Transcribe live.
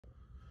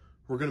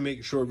We're going to make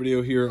a short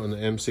video here on the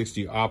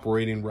M60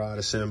 operating rod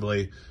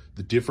assembly,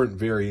 the different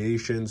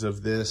variations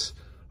of this,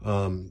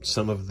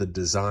 some of the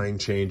design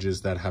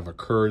changes that have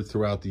occurred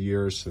throughout the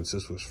years since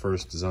this was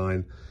first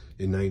designed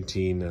in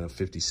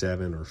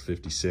 1957 or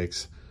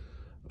 56,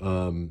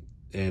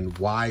 and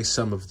why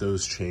some of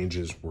those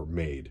changes were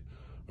made.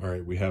 All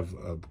right, we have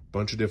a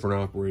bunch of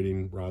different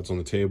operating rods on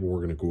the table. We're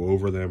going to go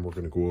over them. We're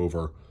going to go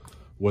over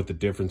what the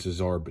differences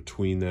are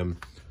between them.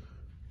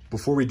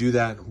 Before we do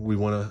that, we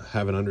want to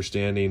have an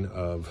understanding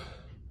of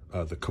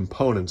the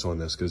components on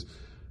this, because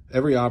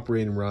every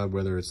operating rod,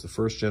 whether it's the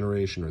first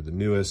generation or the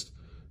newest,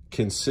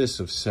 consists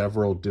of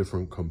several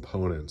different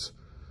components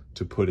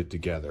to put it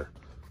together.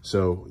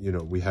 So, you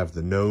know, we have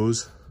the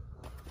nose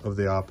of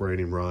the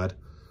operating rod,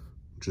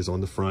 which is on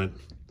the front.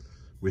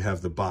 We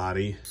have the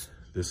body,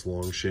 this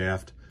long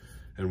shaft,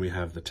 and we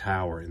have the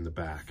tower in the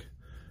back.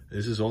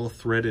 This is all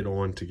threaded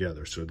on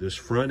together. So this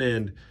front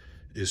end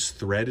is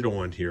threaded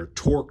on here,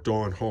 torqued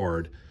on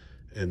hard,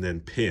 and then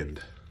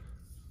pinned.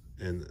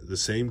 And the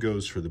same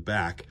goes for the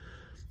back.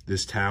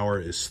 This tower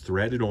is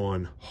threaded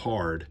on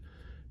hard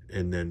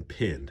and then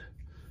pinned.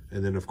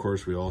 And then of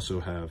course we also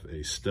have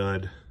a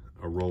stud,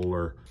 a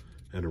roller,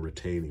 and a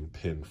retaining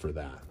pin for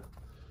that.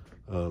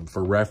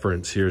 For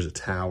reference, here's a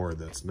tower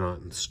that's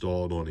not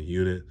installed on a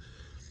unit.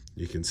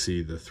 You can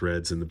see the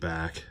threads in the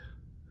back.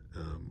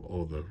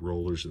 All the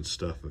rollers and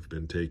stuff have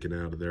been taken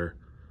out of there.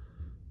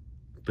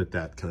 But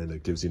that kind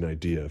of gives you an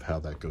idea of how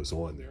that goes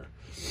on there.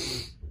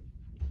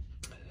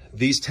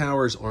 These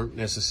towers aren't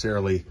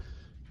necessarily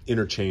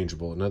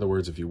interchangeable. In other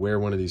words, if you wear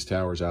one of these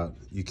towers out,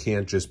 you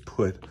can't just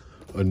put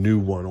a new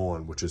one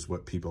on, which is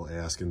what people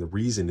ask. And the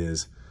reason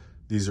is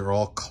these are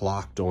all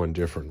clocked on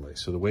differently.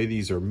 So the way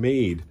these are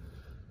made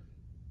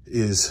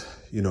is,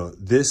 you know,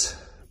 this,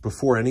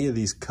 before any of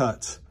these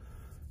cuts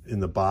in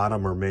the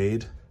bottom are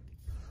made,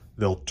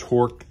 they'll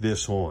torque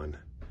this on.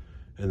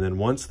 And then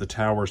once the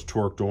tower's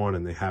torqued on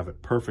and they have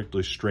it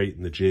perfectly straight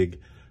in the jig,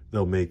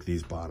 they'll make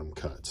these bottom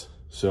cuts.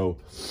 So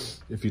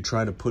if you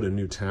try to put a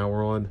new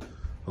tower on,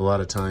 a lot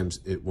of times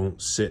it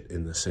won't sit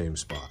in the same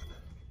spot.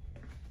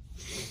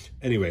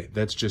 Anyway,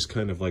 that's just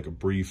kind of like a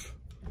brief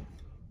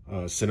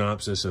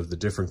synopsis of the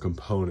different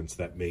components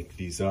that make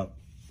these up.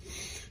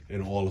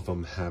 And all of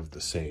them have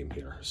the same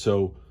here.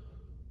 So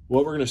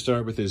what we're going to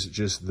start with is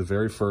just the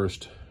very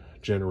first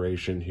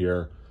generation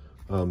here.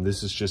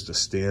 This is just a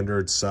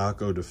standard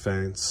Sacco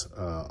Defense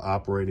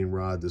operating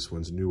rod. This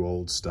one's new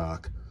old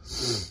stock.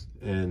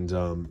 And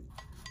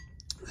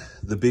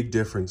the big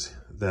difference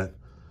that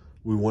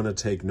we want to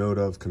take note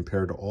of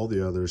compared to all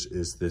the others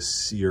is this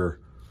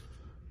sear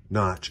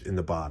notch in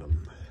the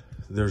bottom.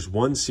 There's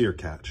one sear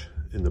catch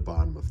in the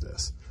bottom of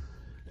this.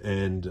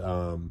 And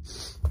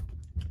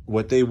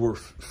what they were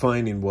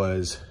finding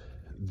was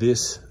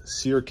this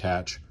sear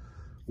catch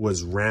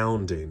was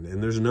rounding.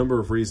 And there's a number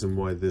of reasons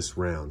why this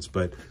rounds,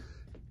 but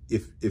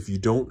if you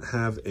don't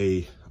have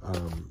a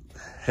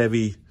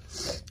heavy,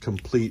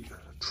 complete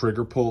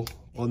trigger pull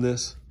on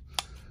this,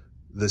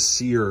 the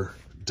sear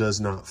does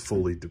not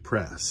fully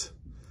depress.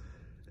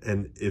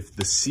 And if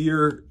the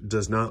sear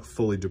does not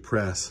fully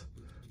depress,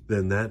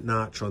 then that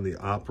notch on the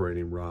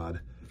operating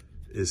rod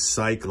is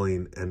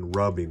cycling and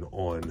rubbing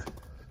on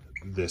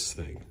this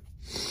thing.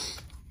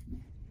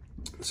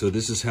 So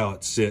this is how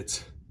it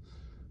sits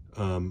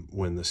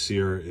when the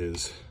sear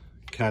is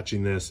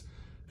catching this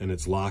and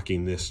it's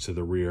locking this to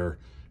the rear.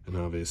 And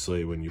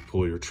obviously when you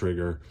pull your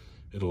trigger,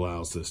 it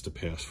allows this to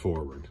pass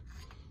forward.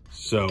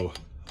 So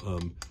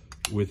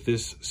with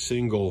this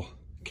single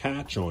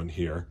catch on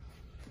here,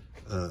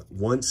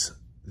 once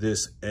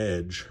this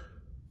edge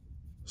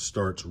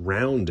starts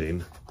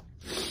rounding,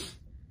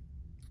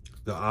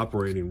 the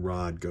operating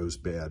rod goes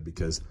bad,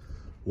 because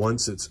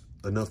once it's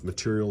enough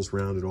materials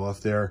rounded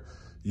off there,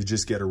 you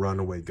just get a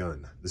runaway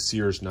gun. The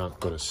sear is not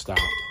going to stop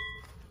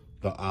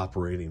the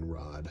operating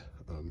rod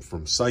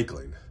from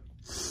cycling.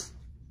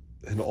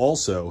 And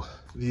also,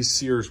 these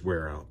sears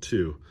wear out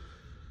too.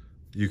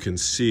 You can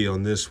see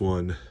on this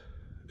one,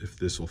 if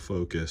this will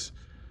focus,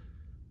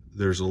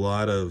 there's a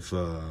lot of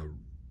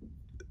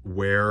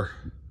wear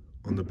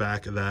on the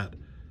back of that.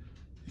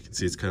 You can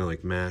see it's kind of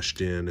like mashed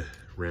in,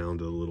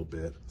 rounded a little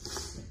bit.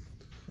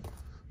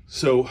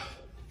 So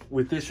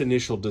with this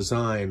initial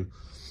design,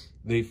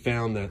 they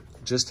found that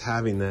just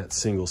having that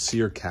single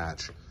sear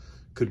catch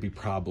could be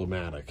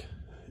problematic.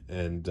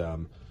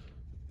 And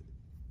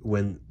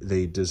when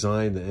they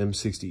designed the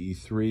M60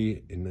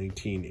 E3 in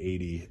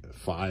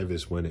 1985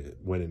 is when it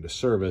went into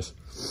service,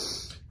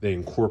 they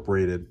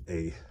incorporated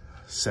a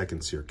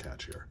second sear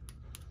catch here.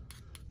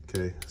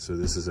 Okay, so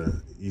this is a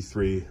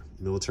E3,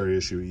 military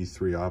issue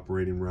E3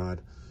 operating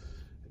rod.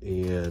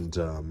 And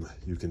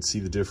you can see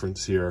the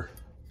difference here.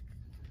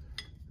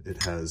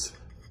 It has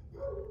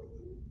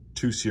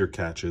 2 sear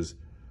catches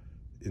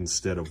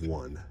instead of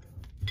 1.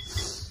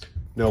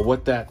 Now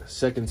what that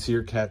second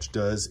sear catch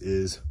does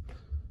is,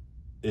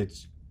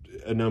 it's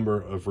a number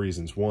of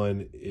reasons.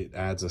 One, it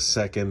adds a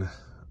second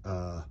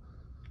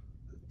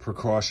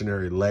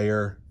precautionary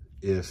layer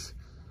if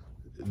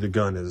the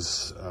gun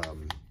is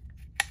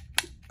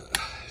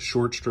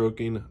short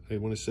stroking, I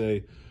want to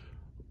say,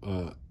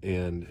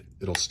 and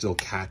it'll still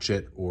catch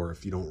it, or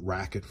if you don't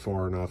rack it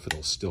far enough,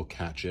 it'll still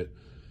catch it.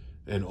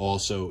 And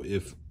also,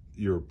 if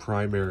your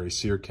primary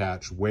sear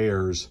catch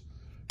wears,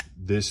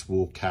 this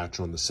will catch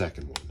on the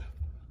second one,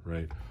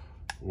 right?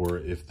 Or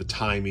if the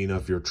timing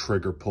of your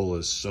trigger pull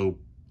is so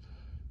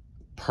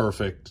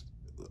perfect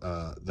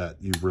that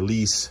you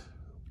release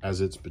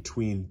as it's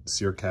between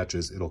sear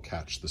catches, it'll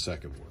catch the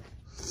second one.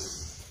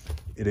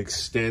 It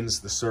extends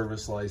the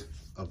service life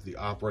of the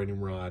operating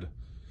rod,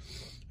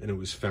 and it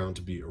was found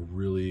to be a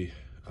really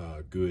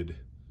good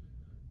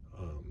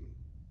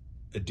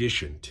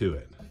addition to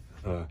it.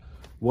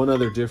 One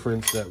other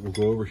difference that we'll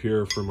go over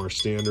here from our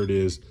standard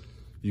is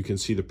you can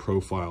see the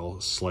profile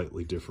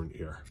slightly different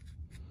here.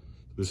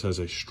 This has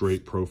a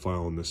straight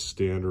profile on the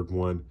standard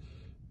one.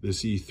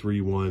 This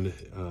E3 one,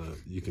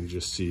 you can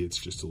just see it's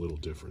just a little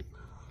different.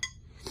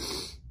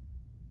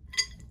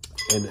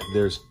 And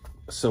there's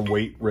some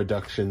weight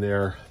reduction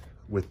there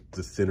with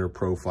the thinner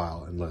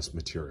profile and less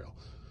material.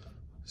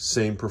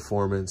 Same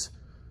performance,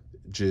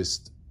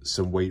 just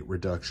some weight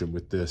reduction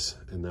with this,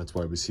 and that's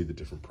why we see the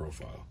different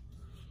profile.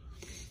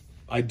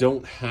 I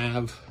don't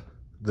have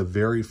the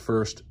very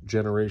first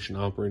generation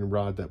operating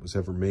rod that was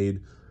ever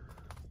made,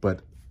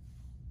 but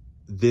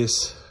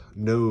this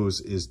nose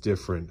is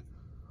different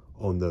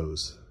on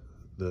those,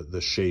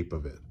 the shape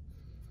of it.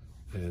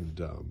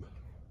 And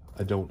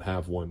I don't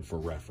have one for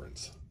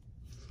reference.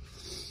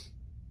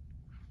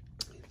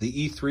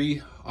 The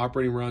E3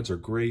 operating rods are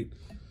great.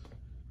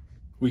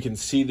 We can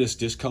see this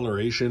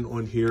discoloration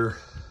on here.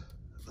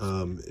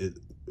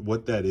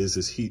 What that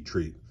is heat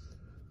treat.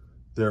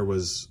 There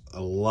was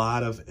a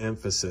lot of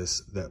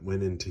emphasis that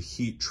went into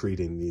heat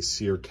treating these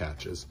sear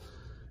catches.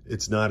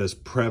 It's not as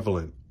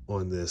prevalent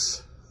on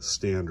this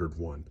standard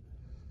one,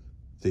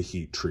 the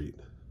heat treat.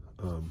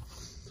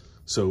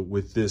 So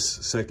with this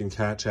second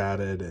catch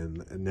added,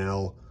 and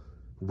now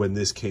when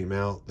this came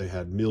out, they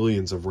had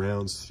millions of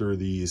rounds through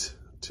these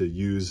to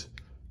use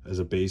as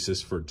a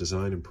basis for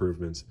design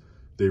improvements.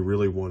 They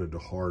really wanted to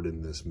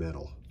harden this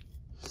metal.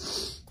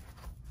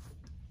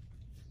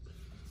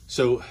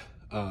 So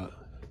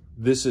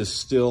this is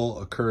still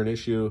a current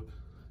issue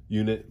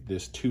unit,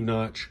 this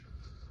 2-notch.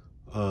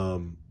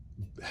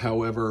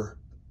 However,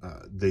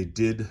 they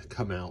did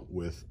come out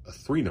with a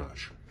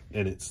 3-notch,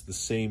 and it's the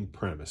same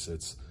premise.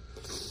 It's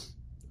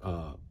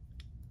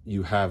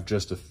you have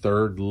just a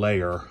third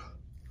layer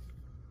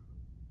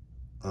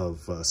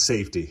of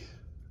safety.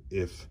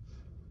 If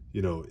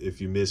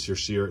you miss your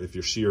shear, if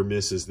your shear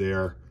misses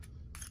there,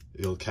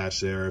 it'll catch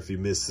there. If you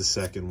miss the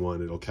second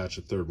one, it'll catch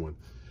the third one.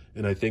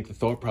 And I think the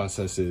thought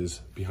process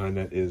behind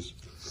that is,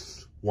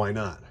 why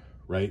not,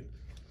 right?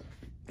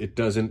 It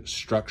doesn't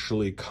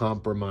structurally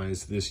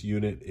compromise this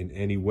unit in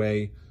any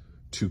way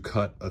to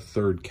cut a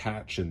third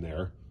catch in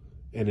there,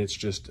 and it's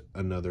just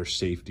another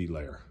safety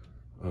layer.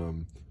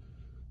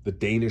 The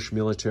Danish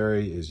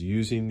military is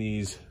using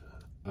these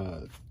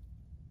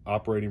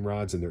operating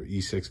rods in their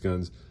E6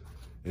 guns,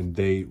 and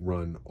they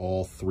run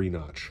all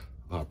 3-notch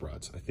op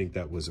rods. I think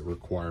that was a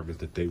requirement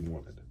that they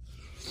wanted.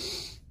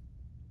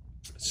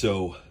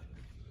 So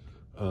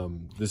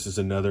this is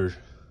another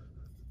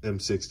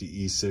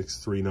M60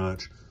 E6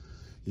 3-notch.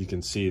 You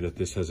can see that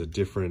this has a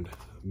different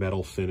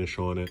metal finish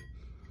on it.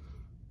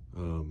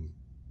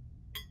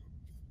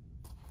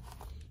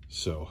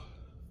 So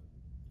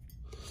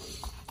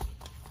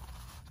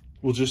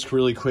we'll just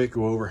really quick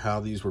go over how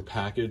these were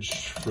packaged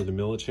for the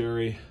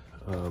military.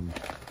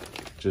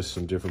 Just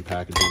some different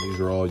packaging. These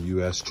are all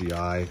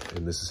USGI,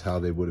 and this is how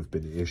they would have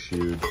been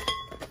issued.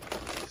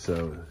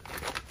 So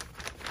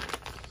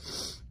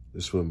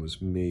this one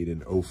was made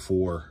in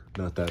 04,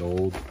 not that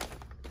old.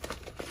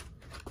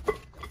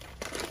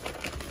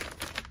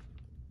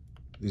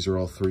 These are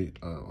all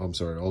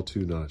all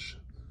 2-notch.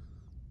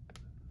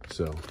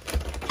 So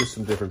just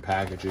some different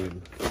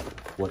packaging,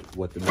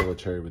 what the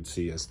military would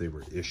see as they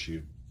were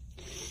issued.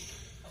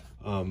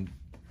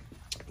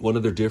 One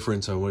other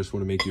difference I just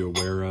want to make you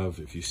aware of,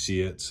 if you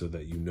see it, so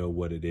that you know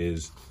what it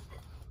is.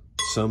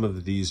 Some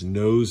of these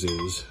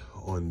noses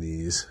on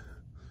these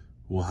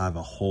will have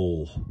a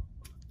hole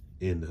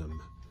in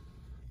them.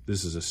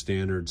 This is a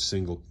standard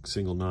single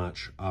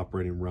notch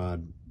operating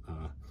rod,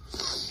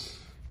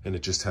 and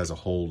it just has a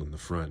hole in the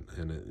front.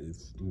 And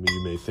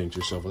you may think to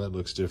yourself, well, that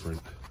looks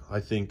different. I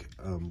think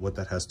what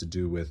that has to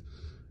do with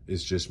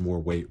is just more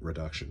weight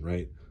reduction,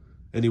 right?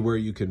 Anywhere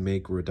you can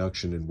make a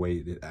reduction in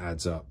weight, it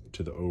adds up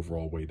to the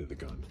overall weight of the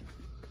gun.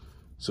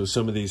 So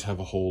some of these have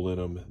a hole in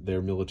them.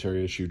 They're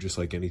military issue, just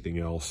like anything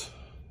else.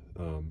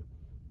 And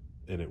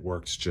it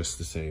works just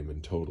the same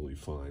and totally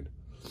fine.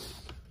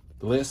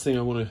 The last thing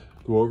I want to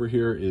go over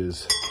here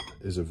is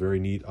a very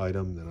neat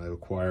item that I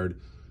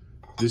acquired.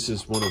 This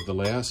is one of the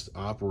last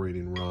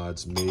operating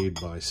rods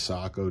made by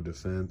Sacco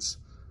Defense.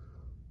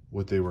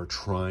 What they were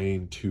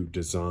trying to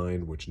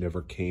design, which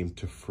never came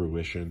to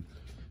fruition.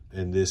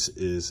 And this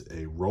is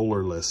a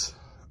rollerless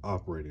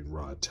operating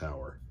rod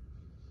tower.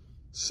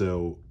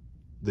 So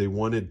they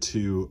wanted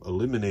to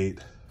eliminate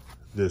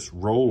this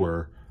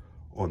roller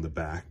on the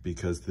back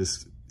because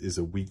this is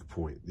a weak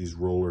point. These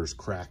rollers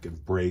crack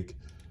and break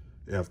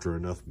after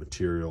enough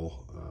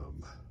material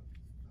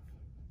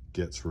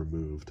gets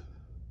removed.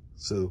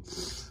 So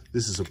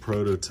this is a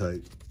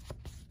prototype.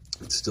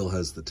 It still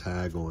has the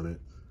tag on it.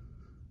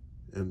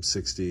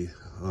 M60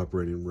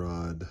 operating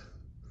rod,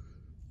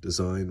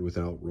 designed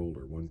without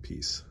roller, one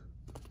piece.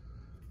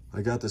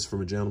 I got this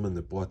from a gentleman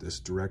that bought this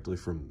directly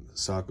from the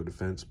Saco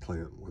Defense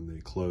plant when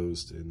they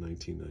closed in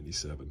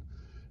 1997.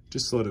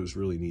 Just thought it was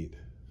really neat.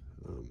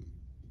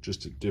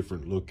 Just a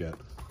different look at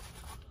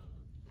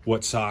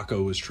what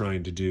Saco was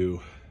trying to do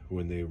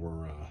when they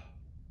were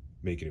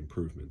making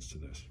improvements to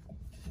this.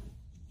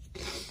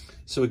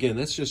 So again,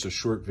 that's just a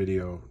short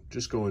video,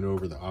 just going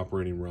over the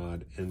operating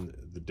rod and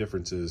the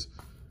differences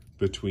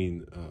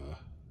between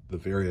the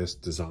various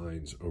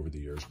designs over the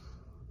years.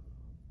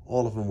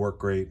 All of them work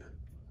great.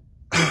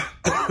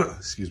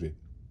 Excuse me.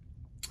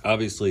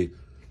 Obviously,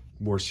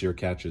 more sear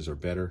catches are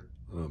better,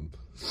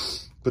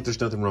 but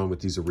there's nothing wrong with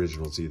these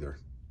originals either.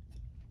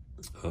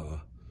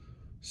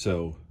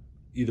 So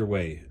either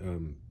way,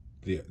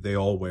 they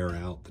all wear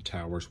out. The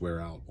towers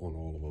wear out on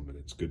all of them, and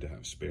it's good to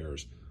have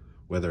spares.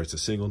 Whether it's a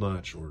single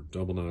notch or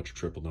double notch or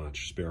triple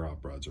notch, spare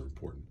op rods are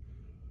important.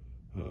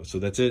 So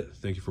that's it.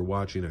 Thank you for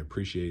watching. I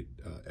appreciate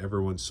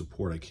everyone's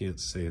support. I can't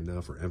say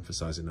enough or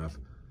emphasize enough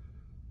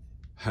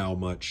how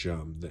much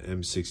the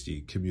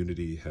M60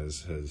 community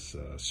has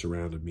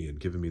surrounded me and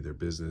given me their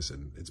business,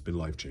 and it's been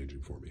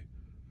life-changing for me.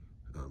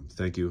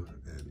 Thank you,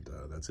 and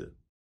that's it.